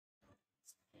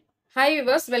Hi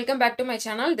viewers, welcome back to my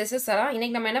channel. This is SARA.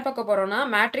 இன்னைக்கு நம்ம என்ன பார்க்க போறோம்னா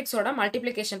மேட்ரிக்ஸோட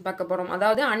மல்டிப்ளிகேஷன் பார்க்க போறோம்.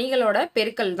 அதாவது அணிகளோட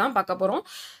பெருக்கல் தான் பார்க்க போறோம்.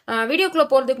 வீடியோக்குள்ள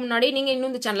போறதுக்கு முன்னாடி நீங்க இன்னும்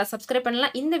இந்த சேனலை சப்ஸ்கிரைப்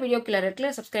பண்ணலாம். இந்த வீடியோக்குள்ள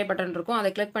ரெட்ல சப்ஸ்கிரைப் பட்டன் இருக்கும். அதை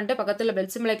கிளிக் பண்ணிட்டு பக்கத்துல பெல்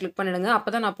சிம்பலை கிளிக் பண்ணிடுங்க.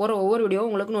 அப்பதான் நான் போற ஒவ்வொரு வீடியோ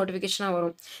உங்களுக்கு நோட்டிஃபிகேஷனா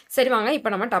வரும். சரி வாங்க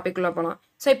இப்போ நம்ம டாபிக் குள்ள போலாம்.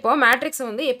 ஸோ இப்போ மேட்ரிக்ஸ்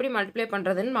வந்து எப்படி மல்டிப்ளை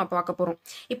பண்றதுன்னு நான் பார்க்க போறோம்.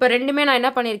 இப்போ ரெண்டுமே நான்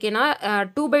என்ன பண்ணியிருக்கேன்னா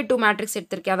 2x2 மேட்ரிக்ஸ்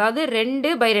எடுத்திருக்கேன். அதாவது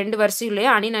 2x2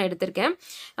 வரிசையிலேயே அணி நான் எடுத்திருக்கேன்.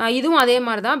 இதுவும் அதே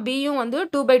மாதிரி தான். பியும் வந்து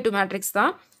 2x2 மேட்ரிக்ஸ்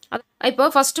தான். இப்போ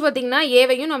ஃபர்ஸ்ட் பார்த்தீங்கன்னா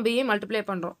ஏவையும் நம்ம பியும் மல்டிப்ளை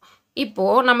பண்ணுறோம்.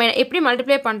 இப்போது நம்ம எப்படி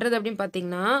மல்டிப்ளை பண்ணுறது அப்படின்னு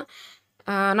பார்த்தீங்கன்னா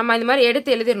நம்ம இந்த மாதிரி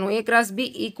எடுத்து எழுதிடணும். A cross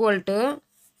B equal to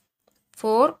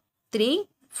 4 3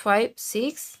 5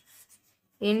 6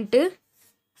 into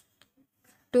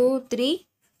 2 3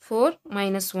 4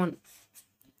 minus 1.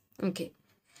 Okay,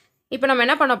 இப்போ நம்ம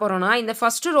என்ன பண்ண போகிறோம்னா இந்த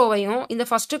ஃபஸ்ட்டு ரோவையும் இந்த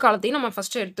ஃபஸ்ட்டு காலத்தையும் நம்ம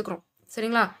ஃபஸ்ட்டு எடுத்துக்கிறோம்.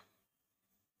 சரிங்களா?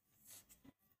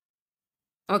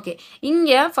 ஓகே,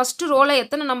 இங்கே ஃபஸ்ட்டு ரோவில்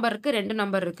எத்தனை நம்பர் இருக்குது? 2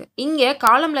 நம்பர் இருக்குது. இங்கே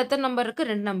காலமில் எத்தனை நம்பர் இருக்குது?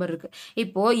 2 நம்பர் இருக்குது.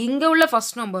 இப்போது இங்கே உள்ள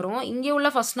ஃபஸ்ட் நம்பரும் இங்கே உள்ள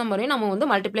ஃபஸ்ட் நம்பரையும் நம்ம வந்து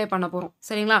மல்டிப்ளை பண்ண போகிறோம்.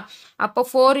 சரிங்களா? அப்போ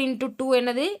 4 × 2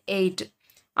 என்னது 8.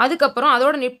 அதுக்கப்புறம்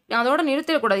அதோட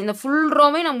நிறுத்திடக்கூடாது. இந்த ஃபுல்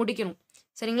ரோவையும் நான் முடிக்கணும்.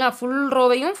 சரிங்களா? ஃபுல்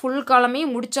ரோவையும் ஃபுல்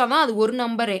காலமையும் முடித்தாதான் அது ஒரு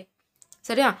நம்பரே.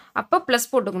 சரியா? அப்போ ப்ளஸ்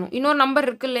போட்டுக்கணும். இன்னொரு நம்பர்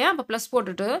இருக்கு இல்லையா? அப்போ ப்ளஸ்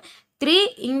போட்டுட்டு 3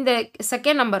 இந்த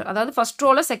செகண்ட் நம்பர், அதாவது first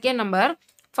ரோவில் second number,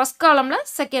 first காலமில்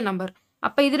second number.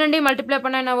 அப்போ இது ரெண்டையும் மல்டிப்ளை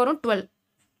பண்ணால் என்ன வரும்? 12.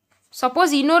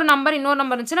 சப்போஸ் இன்னொரு நம்பர்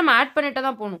இருந்துச்சு நம்ம ஆட் பண்ணிட்டு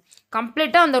தான் போகணும்.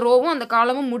 கம்ப்ளீட்டாக அந்த ரோவும் அந்த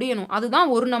காலமும் முடியணும். அதுதான்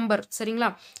ஒரு நம்பர். சரிங்களா?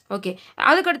 ஓகே,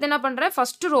 அதுக்கடுத்து என்ன பண்ணுறேன்?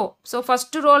 First row. So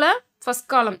first ரோவில் first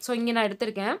காலம். ஸோ இங்கே நான்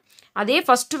எடுத்திருக்கேன். அதே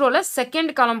ஃபஸ்ட் ரோவில்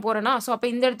செகண்ட் காலம் போகிறேன்னா ஸோ அப்போ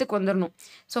இந்த இடத்துக்கு வந்துடணும்.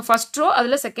 ஸோ ஃபஸ்ட் ரோ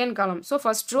அதில் second column. So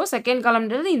first row second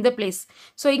காலம்ன்றது இந்த பிளேஸ்.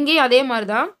 ஸோ இங்கேயும் அதே மாதிரி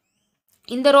தான்.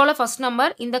 இந்த ரோவில் ஃபஸ்ட்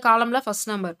நம்பர், இந்த காலமில் ஃபஸ்ட்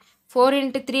நம்பர். 4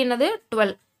 × 3 என்னது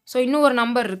 12. ஸோ இன்னும் ஒரு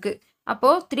நம்பர் இருக்குது.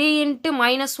 அப்போது 3 ×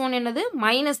 -1 என்னது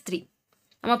 -3.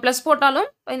 நம்ம ப்ளஸ் போட்டாலும்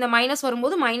இந்த மைனஸ்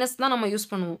வரும்போது மைனஸ் தான் நம்ம யூஸ்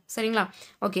பண்ணுவோம். சரிங்களா?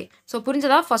 ஓகே, ஸோ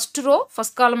புரிஞ்சதா? ஃபஸ்ட் ரோ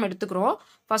ஃபஸ்ட் காலம் எடுத்துக்கிறோம்.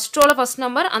 ஃபஸ்ட் ரோவில் ஃபஸ்ட்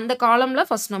நம்பர், அந்த காலமில்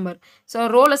first number. So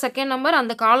ரோவில் second number,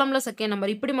 அந்த காலமில் செகண்ட்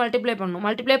நம்பர். இப்படி மல்டிப்ளை பண்ணணும்.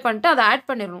 மல்டிப்ளை பண்ணிட்டு அதை ஆட்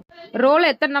பண்ணிடணும்.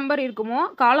 ரோவில் எத்தனை நம்பர் இருக்குமோ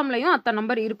காலம்லையும் அத்தனை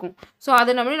நம்பர் இருக்கும். ஸோ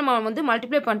அது நம்ம வந்து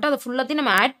மல்டிப்ளை பண்ணிட்டு அதை ஃபுல்லாத்தையும்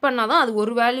நம்ம ஆட் பண்ணால் தான் அது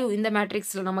ஒரு வேல்யூ. இந்த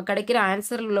மேட்ரிக்ஸில் நம்ம கிடைக்கிற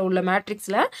ஆன்சரில் உள்ள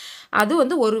மேட்ரிக்ஸில் அது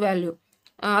வந்து ஒரு வேல்யூ.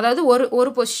 அதாவது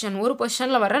ஒரு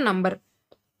பொசிஷனில் வர நம்பர்.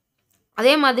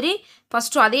 அதே மாதிரி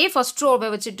அதே ஃபஸ்ட் ரோவை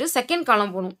வச்சுட்டு செகண்ட்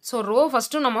காலம் போகணும். ஸோ ரோ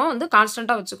ஃபஸ்ட்டு நம்ம வந்து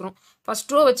கான்ஸ்டண்ட்டாக வச்சுக்கிறோம்.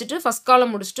 ஃபஸ்ட் ரோ வச்சுட்டு ஃபஸ்ட்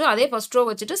காலம் முடிச்சுட்டு அதே ஃபஸ்ட் ரோ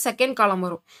வச்சுட்டு செகண்ட் காலம்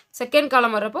வரும். செகண்ட்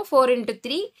காலம் வரப்போ 4 ×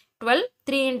 3 12.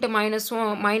 3 ×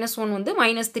 -1 வந்து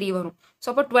 -3 வரும். ஸோ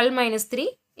அப்போ 12 - 3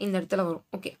 இந்த இடத்துல வரும்.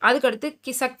 ஓகே, அதுக்கடுத்து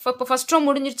இப்போ ஃபஸ்ட் ரோ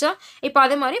முடிஞ்சிருச்சா? இப்போ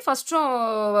அதே மாதிரி ஃபஸ்ட்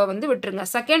ரோவை வந்து விட்டுருங்க.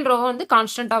 செகண்ட் ரோவை வந்து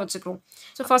கான்ஸ்டண்ட்டாக வச்சுக்கிறோம்.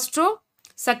 So first row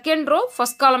second row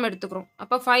first காலம் எடுத்துக்கிறோம்.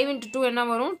 அப்போ 5 × 2 என்ன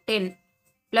வரும்? 10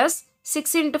 ப்ளஸ் 6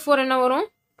 × 4 என்ன வரும்?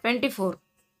 24.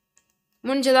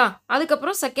 முடிஞ்சதா?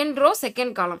 அதுக்கப்புறம் second row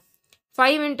second column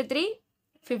 5 × 3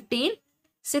 15.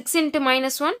 6 ×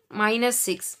 -1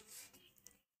 -6.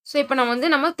 So இப்போ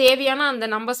நம்ம தேவையான அந்த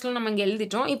நம்பர்ஸ்லாம் நம்ம இங்கே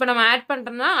எழுதிட்டோம். இப்போ நம்ம ஆட்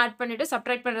பண்ணுறோம்னா ஆட் பண்ணிவிட்டு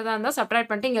சப்ட்ராக்ட் பண்ணுறதா இருந்தால்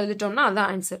சப்ட்ராக்ட் பண்ணிட்டு இங்கே எழுதிட்டோம்னா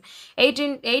அதுதான் ஆன்சர். 8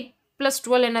 +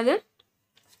 12 என்னது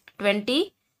 20.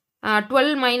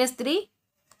 12 - 3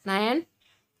 9.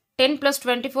 10 +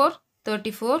 24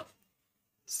 34.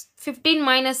 15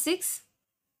 - 6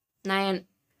 9.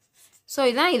 ஸோ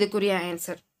இதுதான் இதுக்குரிய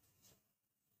ஆன்சர்.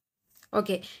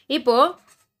 ஓகே, இப்போது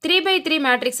 3x3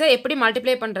 மேட்ரிக்ஸை எப்படி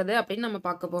மல்டிப்ளை பண்ணுறது அப்படின்னு நம்ம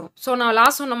பார்க்க போகிறோம். ஸோ நான்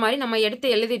லாஸ்ட் சொன்ன மாதிரி நம்ம எடுத்து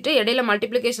எழுதிட்டு இடையில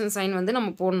மல்டிப்ளிகேஷன் சைன் வந்து நம்ம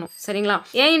போடணும். சரிங்களா?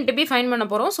 A × B ஃபைன் பண்ண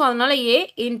போகிறோம். ஸோ அதனால் A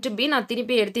 × B நான்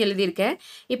திருப்பி எடுத்து எழுதியிருக்கேன்.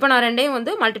 இப்போ நான் ரெண்டையும்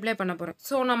வந்து மல்டிப்ளை பண்ண போகிறேன்.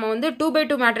 ஸோ நம்ம வந்து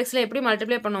 2x2 மேட்ரிக்ஸில் எப்படி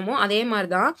மல்டிப்ளை பண்ணோமோ அதே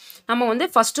மாதிரி தான் நம்ம வந்து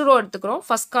ஃபஸ்ட்டு ரோ எடுத்துக்கிறோம்,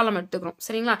 ஃபஸ்ட் காலம் எடுத்துக்கிறோம்.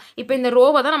 சரிங்களா? இப்போ இந்த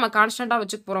ரோவை தான் நம்ம கான்ஸ்டண்ட்டாக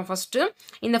வச்சுக்க போகிறோம். ஃபஸ்ட்டு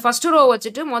இந்த ஃபஸ்ட்டு ரோ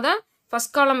வச்சுட்டு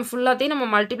ஃபஸ்ட் காலம் ஃபுல்லாத்தையும் நம்ம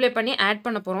மல்டிப்ளை பண்ணி ஆட்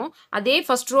பண்ண போகிறோம். அதே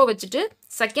ஃபஸ்ட் ரோ வச்சுட்டு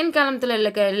செகண்ட் காலத்தில்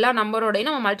இருக்க எல்லா நம்பரோடையும்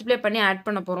நம்ம மல்டிப்ளை பண்ணி ஆட்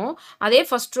பண்ண போகிறோம். அதே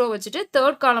ஃபஸ்ட் ரோ வச்சுட்டு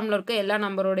தேர்ட் காலமில் இருக்க எல்லா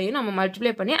நம்பரோடையும் நம்ம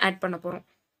மல்டிப்ளை பண்ணி ஆட் பண்ண போகிறோம்.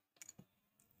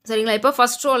 சரிங்களா? இப்போ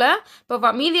ஃபஸ்ட் ரோவில்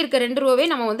இப்போ மீதி இருக்க 2 ரோவே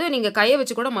நம்ம வந்து நீங்கள் கையை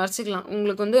வச்சு கூட மறைச்சிக்கலாம்.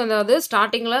 உங்களுக்கு வந்து அதாவது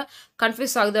ஸ்டார்டிங்கில்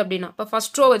கன்ஃபியூஸ் ஆகுது அப்படின்னா இப்போ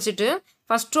ஃபஸ்ட் ரோ வச்சுட்டு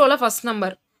ஃபஸ்ட் ரோவில் ஃபஸ்ட்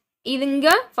நம்பர், இது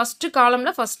இங்கே ஃபஸ்ட்டு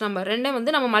காலமில் ஃபஸ்ட் நம்பர் ரெண்டே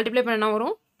வந்து நம்ம மல்டிப்ளை பண்ண என்ன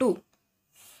வரும்? 2.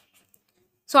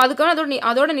 ஸோ அதுக்காக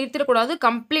அதோட நிறுத்திடக்கூடாது.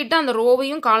 கம்ப்ளீட்டாக அந்த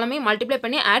ரோவையும் காலமையும் மல்டிப்ளை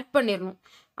பண்ணி ஆட் பண்ணிடணும்.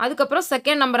 அதுக்கப்புறம்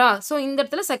செகண்ட் நம்பரா? ஸோ இந்த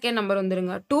இடத்துல செகண்ட் நம்பர்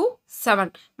வந்துடுங்க. 2 7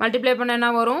 மல்டிப்ளை பண்ண என்ன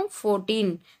வரும்? 14.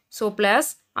 ஸோ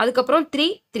ப்ளஸ் அதுக்கப்புறம்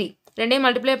 3 ரெண்டையும்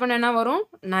மல்டிப்ளை பண்ண என்ன வரும்?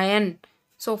 9.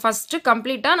 ஸோ ஃபஸ்ட்டு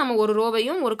கம்ப்ளீட்டாக நம்ம ஒரு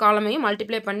ரோவையும் ஒரு காலமையும்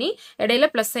மல்டிப்ளை பண்ணி இடையில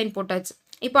ப்ளஸ் சைன் போட்டாச்சு.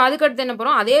 இப்போ அதுக்கடுத்து என்ன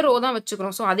போகிறோம்? அதே ரோ தான்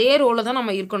வச்சுக்கிறோம். ஸோ அதே ரோவில் தான்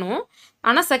நம்ம இருக்கணும்.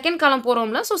 ஆனால் second column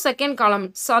போகிறோம்ல, so second column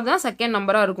so அதுதான் செகண்ட்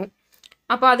நம்பராக இருக்கும்.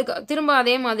 அப்போ அதுக்கு திரும்ப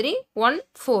அதே மாதிரி 1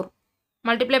 4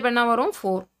 மல்டிப்ளை பண்ணால் வரும்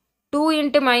 4. 2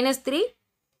 இன்ட்டு -3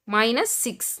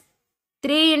 -6.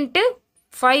 3 இன்ட்டு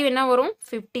 5 என்ன வரும்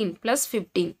 15 ப்ளஸ்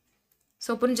 15.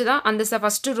 ஸோ புரிஞ்சுதா? அந்த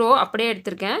ஃபஸ்ட்டு ரோ அப்படியே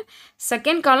எடுத்திருக்கேன்.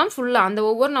 செகண்ட் காலம் ஃபுல்லாக அந்த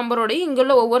ஒவ்வொரு நம்பரோடையும் இங்கே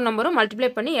உள்ள ஒவ்வொரு நம்பரும் மல்டிப்ளை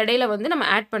பண்ணி இடையில வந்து நம்ம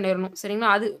ஆட் பண்ணிடணும்.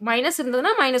 சரிங்களா? அது மைனஸ்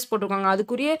இருந்ததுன்னா மைனஸ் போட்டுக்கோங்க.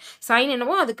 அதுக்குரிய சைன்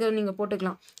என்னவோ அதுக்கு நீங்கள்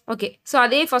போட்டுக்கலாம். ஓகே. ஸோ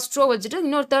அதே ஃபஸ்ட் ரோ வச்சுட்டு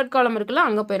இன்னொரு தேர்ட் காலம் இருக்குல்ல,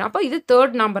 அங்கே போயிடும். அப்போ இது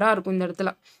தேர்ட் நம்பராக இருக்கும் இந்த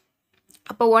இடத்துல.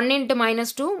 அப்போ 1 இன்ட்டு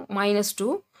 -2 -2.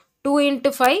 2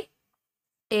 இன்ட்டு 5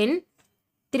 10.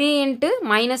 3 இன்ட்டு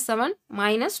 -7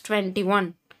 -21.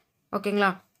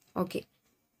 ஓகேங்களா? ஓகே.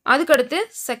 அதுக்கடுத்து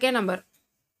செகண்ட் நம்பர்.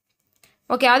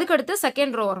 ஓகே. அதுக்கடுத்து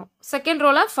செகண்ட் ரோ வரும். செகண்ட்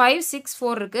ரோவில் 5 6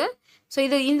 4 இருக்குது. ஸோ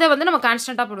இந்த வந்து நம்ம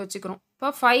கான்ஸ்டண்ட்டாக போட்டு வச்சுக்கிறோம். இப்போ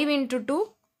 5 into 2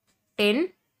 10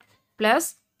 plus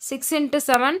 6 into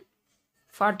 7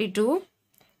 42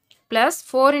 plus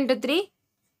 4 into 3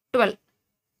 12.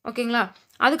 ஓகேங்களா?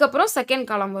 அதுக்கப்புறம் செகண்ட்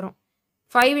காலம் வரும்.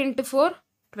 5 இன்ட்டு 4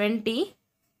 20.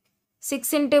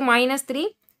 6 இன்ட்டு -3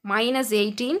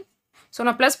 -18. ஸோ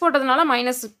நான் ப்ளஸ் போட்டதுனால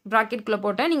மைனஸ் ப்ராக்கெட்குள்ளே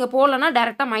போட்டேன். நீங்கள் போடலன்னா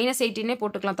டேரெக்டாக -18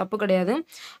 போட்டுக்கலாம், தப்பு கிடையாது.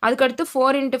 அதுக்கடுத்து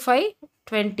 4 இன்ட்டு 5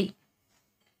 20.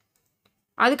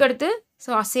 அதுக்கடுத்து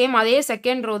ஸோ சேம் அதே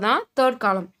செகண்ட் ரோ தான் தேர்ட்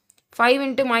காலம். 5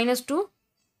 இன்ட்டு -2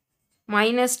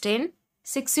 -10.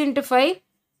 6 இன்ட்டு 5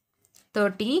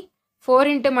 30.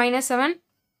 4 இன்ட்டு -7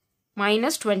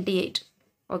 -28.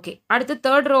 ஓகே. அடுத்து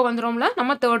தேர்ட் ரோ வந்துடும்ல,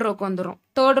 நம்ம தேர்ட் ரோக்கு வந்துடும்.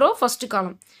 தேர்ட் ரோ ஃபஸ்ட்டு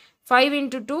காலம். 5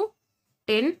 இன்ட்டு 2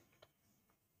 10.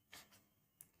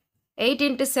 8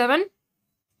 இன்ட்டு 7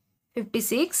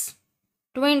 56.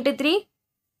 2 இன்ட்டு 3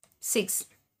 6.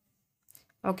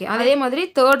 ஓகே. அதே மாதிரி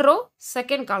third row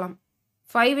second column.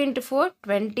 5 into 4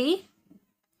 20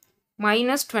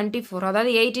 -24.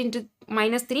 அதாவது 8 இன்ட்டு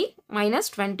 -3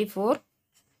 -24.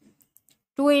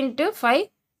 2 இன்ட்டு 5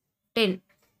 10.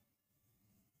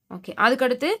 ஓகே.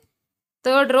 அதுக்கடுத்து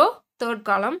தேர்ட் ரோ தேர்ட்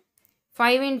காலம்.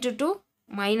 5 இன்ட்டு 2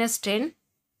 -10.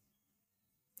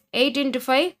 8 இன்ட்டு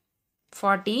 5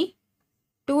 40.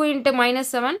 2 இன்ட்டு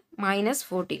 -7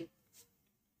 -14.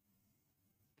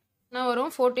 என்ன வரும்?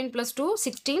 14 + 2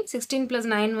 16. 16 +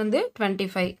 9 வந்து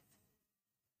 25.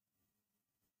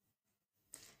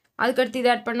 அதுக்கடுத்து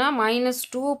இதை ஆட் பண்ணால்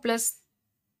 -2 +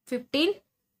 15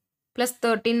 +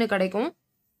 13 கிடைக்கும்.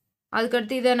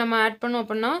 அதுக்கடுத்து இதை நம்ம ஆட் பண்ணோம்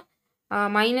அப்படின்னா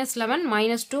 -11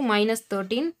 -2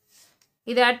 -13.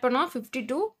 இதை ஆட் பண்ணால்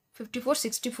 52 54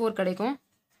 64 கிடைக்கும்.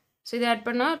 ஸோ இதை ஆட்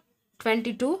பண்ணால்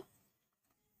 22.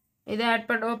 இதை ஆட்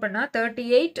பண்ணோம் அப்படின்னா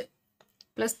 38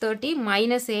 + 30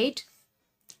 -8.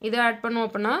 இதை ஆட் பண்ணோம்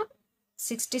அப்படின்னா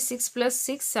 66 +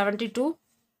 6 72.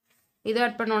 இதை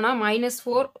ஆட் பண்ணோன்னா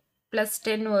 -4 +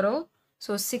 10 வரும்.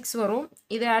 ஸோ 6 வரும்.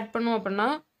 இதை ஆட் பண்ணோம் அப்படின்னா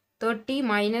 30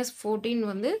 - 14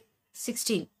 வந்து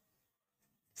 16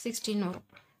 வரும்.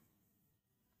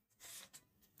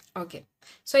 ஓகே.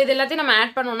 ஸோ இது எல்லாத்தையும் நம்ம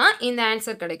ஆட் பண்ணோன்னா இந்த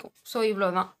ஆன்சர் கிடைக்கும். ஸோ இவ்வளோ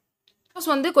தான்.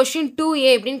 சப்போஸ் வந்து கொஸ்டின் 2A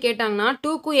அப்படின்னு கேட்டாங்கன்னா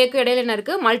 2க்கும் Aக்கும் இடையில என்ன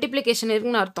இருக்குது? மல்டிப்ளிகேஷன்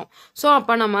இருக்குன்னு அர்த்தம். ஸோ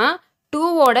அப்போ நம்ம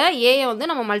 2ஓட ஏயை வந்து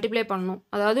நம்ம மல்டிப்ளை பண்ணணும்.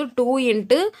 அதாவது 2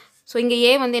 இன்ட்டு ஸோ இங்கே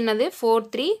ஏ வந்து என்னது 4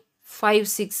 3 5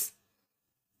 6.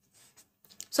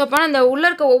 ஸோ அப்போ அந்த உள்ளே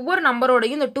இருக்க ஒவ்வொரு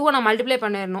நம்பரோடையும் இந்த 2வை நான் மல்டிப்ளை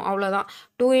பண்ணிடணும். அவ்வளோதான்.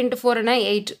 2 இன்ட்டு 4 என்ன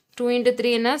 8. 2 இன்ட்டு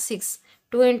 3 என்ன 6.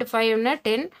 2 இன்ட்டு 5 என்ன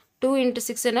 10. 2 இன்ட்டு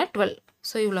 6 என்ன 12.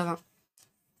 ஸோ இவ்வளோ தான்.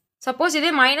 சப்போஸ்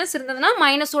இதே மைனஸ் இருந்ததுன்னா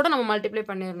மைனஸோட நம்ம மல்டிப்ளை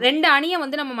பண்ணிடணும். ரெண்டு அணியை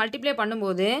வந்து நம்ம மல்டிப்ளை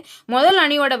பண்ணும்போது முதல்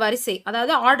அணியோட வரிசை,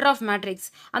 அதாவது ஆர்டர் ஆஃப் மேட்ரிக்ஸ்,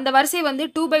 அந்த வரிசை வந்து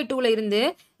 2/2 இருந்து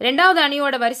ரெண்டாவது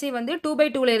அணியோட வரிசை வந்து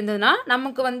 2/2 இருந்ததுன்னா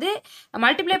நமக்கு வந்து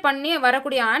மல்டிப்ளை பண்ணி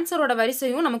வரக்கூடிய ஆன்சரோட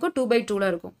வரிசையும் நமக்கு 2/2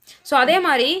 இருக்கும். ஸோ அதே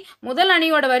மாதிரி முதல்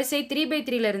அணியோட வரிசை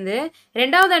 3/3 இருந்து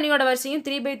ரெண்டாவது அணியோட வரிசையும்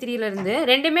 3/3 இருந்து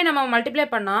ரெண்டுமே நம்ம மல்டிப்ளை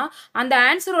பண்ணால் அந்த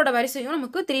ஆன்சரோட வரிசையும்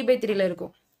நமக்கு 3/3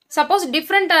 இருக்கும். சப்போஸ்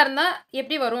டிஃப்ரெண்ட்டாக இருந்தால்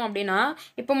எப்படி வரும் அப்படின்னா,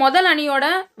 இப்போ முதல் அணியோட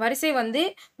வரிசை வந்து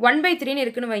 1/3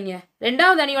 இருக்குன்னு வைங்க,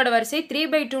 ரெண்டாவது அணியோட வரிசை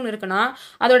 3/2 இருக்குன்னா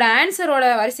அதோட ஆன்சரோட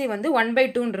வரிசை வந்து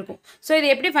 1/2 இருக்கும். ஸோ இது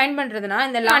எப்படி ஃபைண்ட் பண்ணுறதுனா,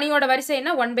 இந்த அணியோட வரிசை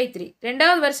என்ன 1/3,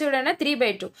 ரெண்டாவது வரிசையோட என்ன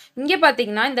 3/2. இங்கே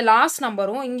பார்த்தீங்கன்னா இந்த லாஸ்ட்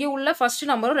நம்பரும் இங்கே உள்ள ஃபர்ஸ்ட்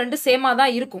நம்பரும் ரெண்டு சேமாக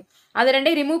தான் இருக்கும். அது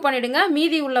ரெண்டையும் ரிமூவ் பண்ணிவிடுங்க,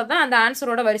 மீதி உள்ளது தான் அந்த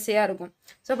ஆன்சரோட வரிசையாக இருக்கும்.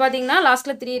 ஸோ பார்த்தீங்கன்னா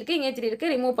லாஸ்ட்டில் 3 இருக்குது, இங்கே 3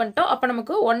 இருக்குது, ரிமூவ் பண்ணிட்டோம். அப்போ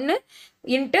நமக்கு 1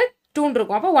 × 2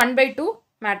 இருக்கும். அப்போ 1/2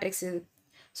 மேட்ரிக்ஸ் இது.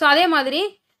 ஸோ அதே மாதிரி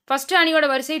ஃபஸ்ட்டு அணியோட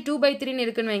வரிசை 2/3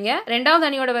 இருக்குன்னு வைங்க, ரெண்டாவது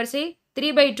அணியோட வரிசை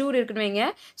 3/2 இருக்குன்னு வைங்க.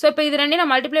 ஸோ இப்போ இது ரெண்டையும்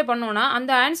நான் மல்டிப்ளை பண்ணோன்னா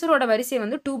அந்த ஆன்சரோட வரிசை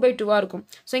வந்து 2/2 இருக்கும்.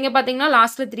 ஸோ இங்கே பார்த்தீங்கன்னா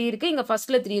லாஸ்ட்டில் 3 இருக்குது, இங்கே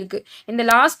ஃபஸ்ட்டில் 3 இருக்குது. இந்த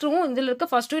லாஸ்ட்டும் இதில் இருக்க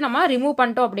ஃபஸ்ட்டும் நம்ம ரிமூவ்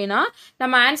பண்ணிட்டோம் அப்படின்னா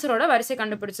நம்ம ஆன்சரோட வரிசை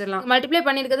கண்டுபிடிச்சிடலாம். மல்டிப்ளை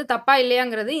பண்ணியிருக்கிறது தப்பா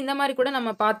இல்லையாங்கிறது இந்த மாதிரி கூட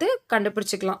நம்ம பார்த்து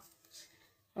கண்டுபிடிச்சிக்கலாம்.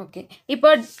 ஓகே. இப்போ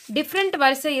டிஃப்ரெண்ட்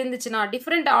வரிசை இருந்துச்சுன்னா,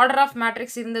 டிஃப்ரெண்ட் ஆர்டர் ஆஃப்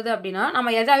மேட்ரிக்ஸ் இருந்தது அப்படின்னா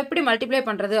நம்ம எதை எப்படி மல்டிப்ளை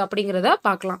பண்ணுறது அப்படிங்கிறத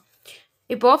பார்க்கலாம்.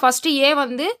 இப்போது ஃபஸ்ட்டு ஏ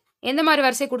வந்து எந்த மாதிரி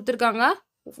வரிசை கொடுத்துருக்காங்க?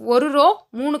 ஒரு ரோ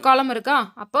 3 காலம் இருக்கா?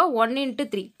 அப்போ 1 ×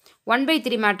 3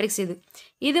 1/3 மேட்ரிக்ஸ் இது.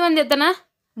 இது வந்து எத்தனை?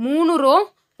 3 ரோ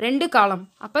 2 காலம்.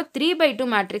 அப்போ 3/2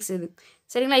 மேட்ரிக்ஸ் இது.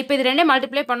 சரிங்களா? இப்போ இது ரெண்டையும்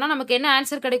மல்டிப்ளை பண்ணால் நமக்கு என்ன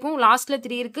ஆன்சர் கிடைக்கும்? லாஸ்ட்டில்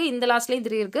 3 இருக்குது, இந்த லாஸ்ட்லேயும்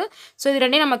 3 இருக்குது. ஸோ இது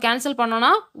ரெண்டையும் நம்ம கேன்சல்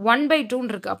பண்ணோன்னா 1/2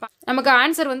 இருக்குது. அப்போ நமக்கு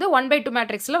ஆன்சர் வந்து 1/2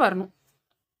 மேட்ரிக்ஸில் வரணும்.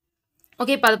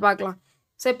 ஓகே, இப்போ அதை பார்க்கலாம்.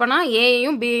 ஸோ இப்போ நான்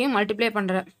ஏயையும் பியையும் மல்டிப்ளை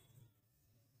பண்ணுறேன்.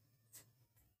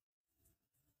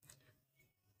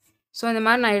 ஸோ இந்த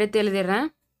மாதிரி நான் எடுத்து எழுதிடுறேன்.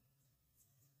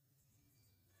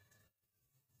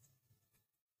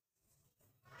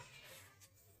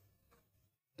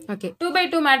 ஓகே,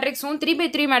 2/2 மேட்ரிக்ஸும்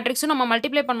 3/3 மேட்ரிக்ஸும் நம்ம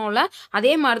மல்டிப்ளை பண்ணோம்ல,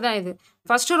 அதே மாதிரி தான் இது.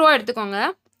 ஃபஸ்ட்டு ரோ எடுத்துக்கோங்க.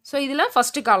 ஸோ இதில்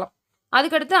ஃபஸ்ட்டு காலம்,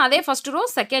 அதுக்கடுத்து அதே first row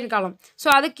second column. So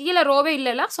அதுக்கு கீழே ரோவே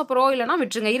இல்லைல்ல, ஸோ இப்போ ரோ இல்லைனா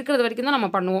விட்டுருங்க, இருக்கிறது வரைக்கும் தான் நம்ம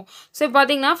பண்ணுவோம். ஸோ இப்போ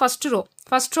பார்த்தீங்கன்னா first row,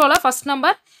 first ரோவில் first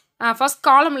number, first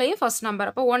காலம்லேயும் first number.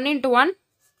 அப்போ 1 × 1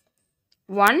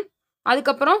 1.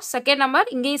 அதுக்கப்புறம் செகண்ட் நம்பர்,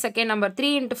 இங்கேயும் செகண்ட் நம்பர்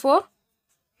 3 × 4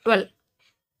 12.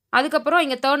 அதுக்கப்புறம்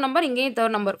இங்கே தேர்ட் நம்பர், இங்கேயும்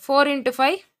தேர்ட் நம்பர் 4 ×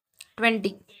 5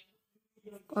 20.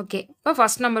 ஓகே, இப்போ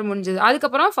ஃபஸ்ட் நம்பர் முடிஞ்சது.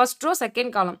 அதுக்கப்புறம் first row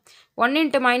second column 1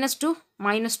 × -2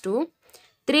 -2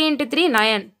 3 × 3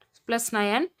 9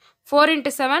 +9 4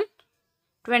 × 7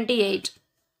 28.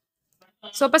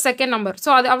 So இப்போ செகண்ட் நம்பர். ஸோ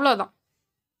அது அவ்வளோதான்.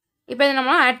 இப்போ இதை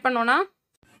நம்ம ஆட் பண்ணோன்னா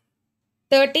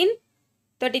 13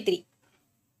 33.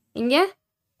 இங்கே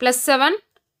 +7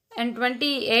 and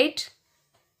 28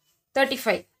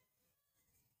 35.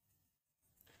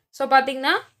 ஸோ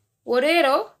பார்த்தீங்கன்னா ஒரே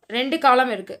ரோ 2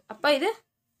 காலம் இருக்குது. அப்போ இது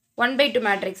 1/2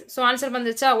 மேட்ரிக்ஸ். ஸோ ஆன்சர்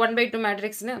வந்துச்சா 1/2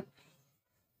 மேட்ரிக்ஸ்னு.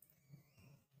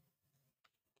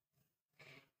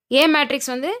 ஏ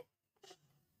மேட்ரிக்ஸ் வந்து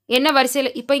என்ன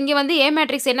வரிசையில்? இப்போ இங்கே வந்து ஏ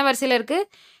மேட்ரிக்ஸ் என்ன வரிசையில் இருக்குது?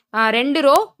 2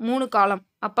 ரோ 3 காலம்.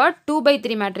 அப்போ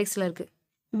 2/3 மேட்ரிக்ஸில் இருக்குது.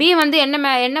 பி வந்து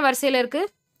என்ன வரிசையில் இருக்குது?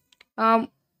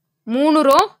 3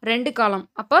 ரோ 2 காலம்.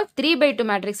 அப்போ 3/2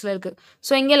 மேட்ரிக்ஸில் இருக்குது.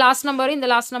 ஸோ இங்கே லாஸ்ட் நம்பரையும் இந்த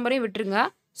லாஸ்ட் நம்பரையும் விட்டுருங்க.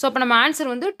 ஸோ அப்போ நம்ம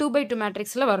ஆன்சர் வந்து 2/2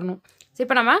 மேட்ரிக்ஸில் வரணும். ஸோ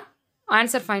இப்போ நம்ம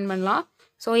ஆன்சர் ஃபைன் பண்ணலாம்.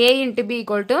 ஸோ A × B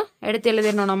 = எடுத்து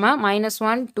எழுதிடணும் நம்ம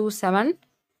 -1 2 7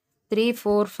 3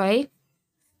 4 5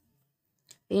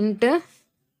 ×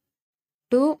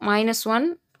 2 -1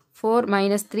 4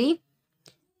 -3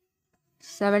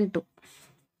 7 2.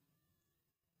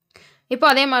 இப்போ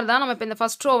அதே மாதிரி தான் நம்ம இப்போ இந்த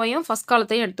ஃபஸ்ட் ரோவையும் ஃபஸ்ட்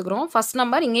காலத்தையும் எடுத்துக்கிறோம். ஃபஸ்ட்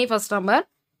நம்பர், இங்கேயும் ஃபஸ்ட் நம்பர்.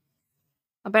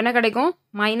 அப்போ என்ன கிடைக்கும்?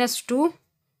 -2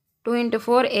 2 ×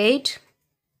 4 8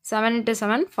 7 ×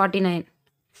 7 49.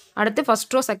 அடுத்து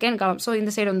first row second column. So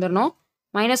இந்த சைடு வந்துடணும்.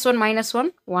 -1 -1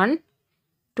 1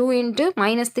 2 ×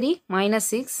 -3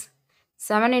 -6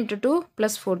 7 × 2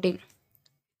 +14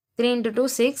 3 × 2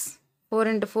 6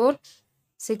 4 × 4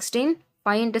 16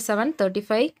 5 × 7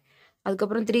 35.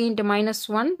 அதுக்கப்புறம் 3 ×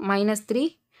 -1 -3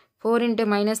 4 ×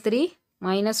 -3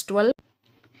 -12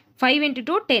 5 ×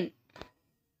 2 10.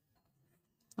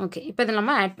 ஓகே, இப்போ இதை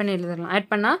நம்ம ஆட் பண்ணி எழுதிடலாம். ஆட்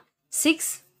பண்ணால் 6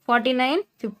 49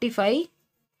 55.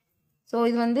 ஸோ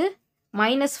இது வந்து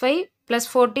 -5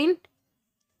 +14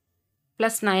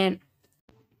 +9.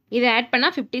 இதை ஆட்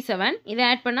பண்ணால் 57. இதை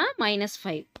ஆட் பண்ணால்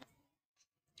 -5.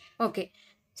 ஓகே,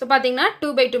 ஸோ பார்த்தீங்கன்னா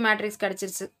 2/2 மேட்ரிக்ஸ்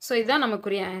கிடச்சிருச்சு. ஸோ இதுதான்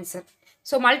நமக்குரிய ஆன்சர்.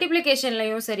 ஸோ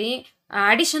மல்டிப்ளிகேஷன்லையும் சரி,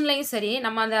 அடிஷன்லையும் சரி,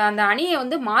 நம்ம அந்த அணியை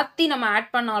வந்து மாற்றி நம்ம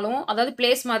ஆட் பண்ணாலும், அதாவது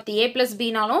பிளேஸ் மாற்றி A +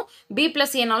 Bனாலும் B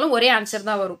 + Aனாலும் ஒரே ஆன்சர்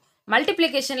தான் வரும்.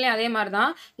 மல்டிப்ளிகேஷன்லேயும் அதே மாதிரி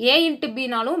தான். A ×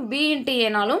 Bனாலும் B ×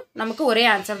 Aனாலும் நமக்கு ஒரே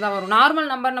ஆன்சர் தான் வரும்.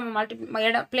 நார்மல் நம்பர்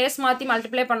நம்ம பிளேஸ் மாற்றி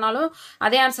மல்டிப்ளை பண்ணாலும்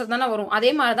அதே ஆன்சர் தானே வரும்.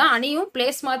 அதே மாதிரி தான் அணியும்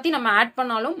பிளேஸ் மாற்றி நம்ம ஆட்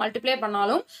பண்ணாலும் மல்டிப்ளை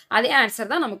பண்ணாலும் அதே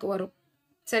ஆன்சர் தான் நமக்கு வரும்.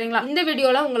 சரிங்களா? இந்த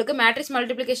வீடியோவில் உங்களுக்கு மேட்ரிக்ஸ்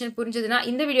மல்டிப்ளிகேஷன் புரிஞ்சதுன்னா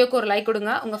இந்த வீடியோக்கு ஒரு லைக்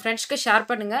கொடுங்க. உங்கள் ஃப்ரெண்ட்ஸ்க்கு ஷேர்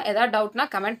பண்ணுங்கள். ஏதாவது டவுட்னா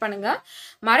கமெண்ட் பண்ணுங்கள்.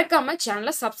 மறக்காமல்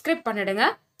சேனலை சப்ஸ்கிரைப் பண்ணிடுங்க.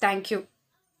 தேங்க்யூ.